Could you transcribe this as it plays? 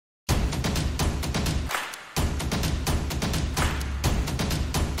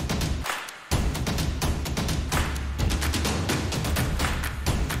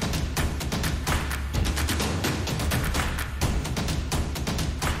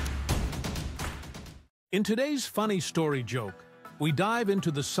In today's funny story joke, we dive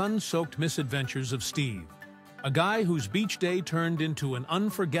into the sun-soaked misadventures of Steve, a guy whose beach day turned into an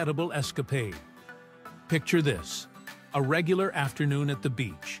unforgettable escapade. Picture this, a regular afternoon at the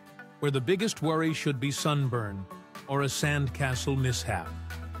beach, where the biggest worry should be sunburn or a sandcastle mishap.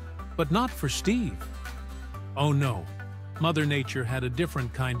 But not for Steve. Oh no, Mother Nature had a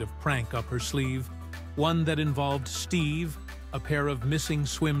different kind of prank up her sleeve, one that involved Steve, a pair of missing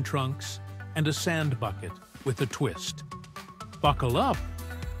swim trunks, and a sand bucket with a twist. Buckle up,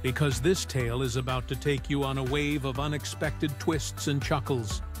 because this tale is about to take you on a wave of unexpected twists and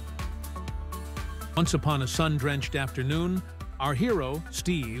chuckles. Once upon a sun-drenched afternoon, our hero,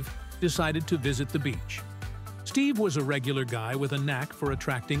 Steve, decided to visit the beach. Steve was a regular guy with a knack for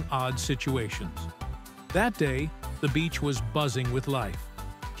attracting odd situations. That day, the beach was buzzing with life.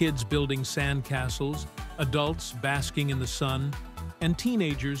 Kids building sandcastles, adults basking in the sun, and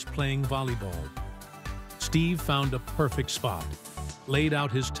teenagers playing volleyball. Steve found a perfect spot, laid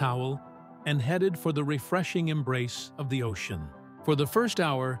out his towel, and headed for the refreshing embrace of the ocean. For the first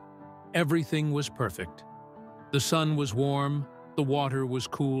hour, everything was perfect. The sun was warm, the water was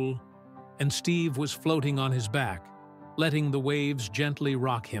cool, and Steve was floating on his back, letting the waves gently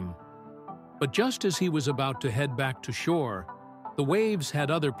rock him. But just as he was about to head back to shore, the waves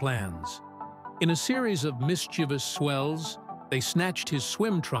had other plans. In a series of mischievous swells, they snatched his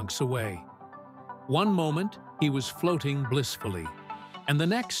swim trunks away. One moment, he was floating blissfully, and the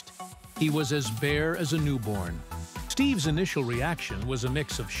next, he was as bare as a newborn. Steve's initial reaction was a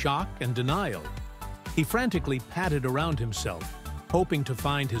mix of shock and denial. He frantically patted around himself, hoping to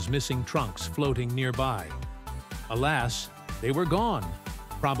find his missing trunks floating nearby. Alas, they were gone,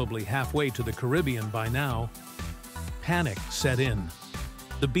 probably halfway to the Caribbean by now. Panic set in.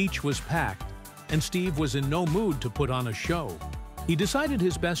 The beach was packed, and Steve was in no mood to put on a show. He decided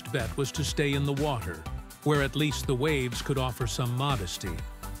his best bet was to stay in the water, where at least the waves could offer some modesty.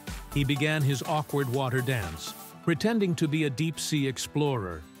 He began his awkward water dance, pretending to be a deep-sea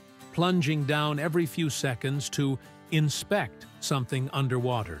explorer, plunging down every few seconds to inspect something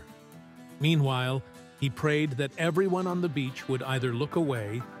underwater. Meanwhile, he prayed that everyone on the beach would either look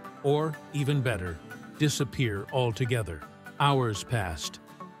away or, even better, disappear altogether. Hours passed.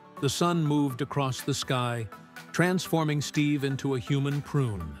 The sun moved across the sky, transforming Steve into a human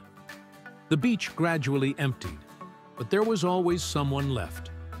prune. The beach gradually emptied, but there was always someone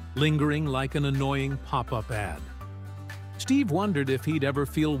left, lingering like an annoying pop-up ad. Steve wondered if he'd ever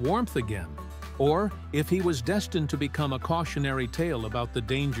feel warmth again, or if he was destined to become a cautionary tale about the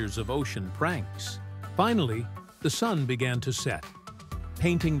dangers of ocean pranks. Finally, the sun began to set,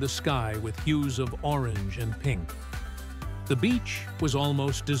 painting the sky with hues of orange and pink. The beach was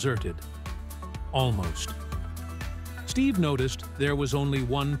almost deserted. Almost. Steve noticed there was only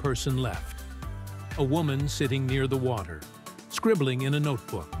one person left, a woman sitting near the water, scribbling in a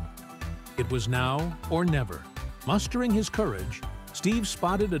notebook. It was now or never. Mustering his courage, Steve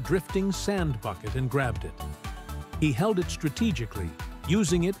spotted a drifting sand bucket and grabbed it. He held it strategically,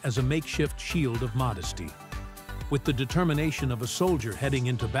 using it as a makeshift shield of modesty. With the determination of a soldier heading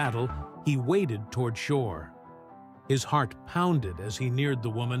into battle, he waded toward shore. His heart pounded as he neared the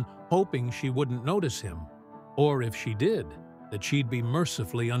woman, hoping she wouldn't notice him, or if she did, that she'd be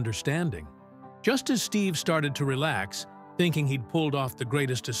mercifully understanding. Just as Steve started to relax, thinking he'd pulled off the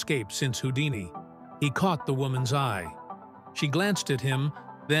greatest escape since Houdini, he caught the woman's eye. She glanced at him,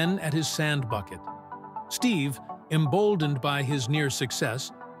 then at his sand bucket. Steve, emboldened by his near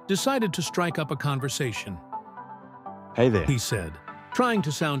success, decided to strike up a conversation. "Hey there," he said, trying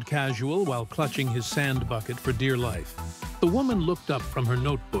to sound casual while clutching his sand bucket for dear life. The woman looked up from her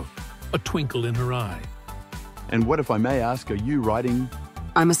notebook, a twinkle in her eye. "And what, if I may ask, are you writing?"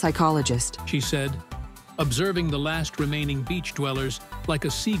 "I'm a psychologist," she said, observing the last remaining beach dwellers like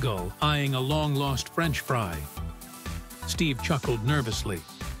a seagull eyeing a long-lost French fry. Steve chuckled nervously.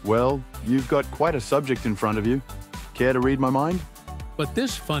 "Well, you've got quite a subject in front of you. Care to read my mind?" But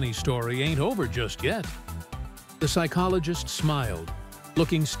this funny story ain't over just yet. The psychologist smiled,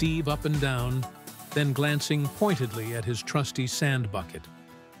 looking Steve up and down, then glancing pointedly at his trusty sand bucket.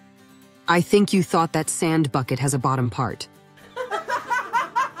 "I think you thought that sand bucket has a bottom part."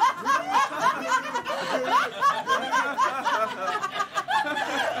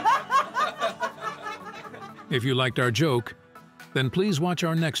 If you liked our joke, then please watch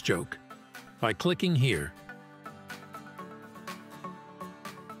our next joke by clicking here.